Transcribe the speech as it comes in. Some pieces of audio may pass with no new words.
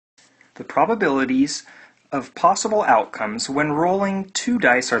The probabilities of possible outcomes when rolling two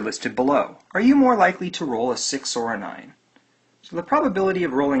dice are listed below. Are you more likely to roll a 6 or a 9? So the probability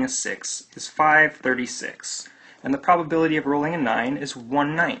of rolling a 6 is 5/36, and the probability of rolling a 9 is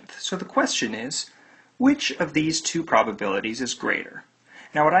 1/9. So the question is, which of these two probabilities is greater?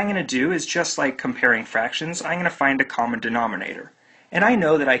 Now what I'm going to do is, just like comparing fractions, I'm going to find a common denominator. And I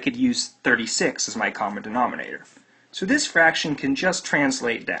know that I could use 36 as my common denominator. So this fraction can just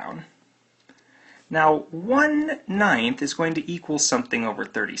translate down. Now 1/9 is going to equal something over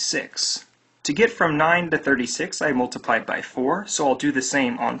 36. To get from 9 to 36, I multiplied by 4, so I'll do the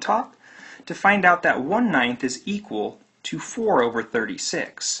same on top to find out that 1/9 is equal to 4 over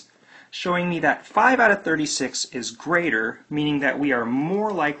 36, showing me that 5 out of 36 is greater, meaning that we are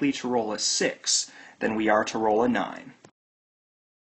more likely to roll a 6 than we are to roll a 9.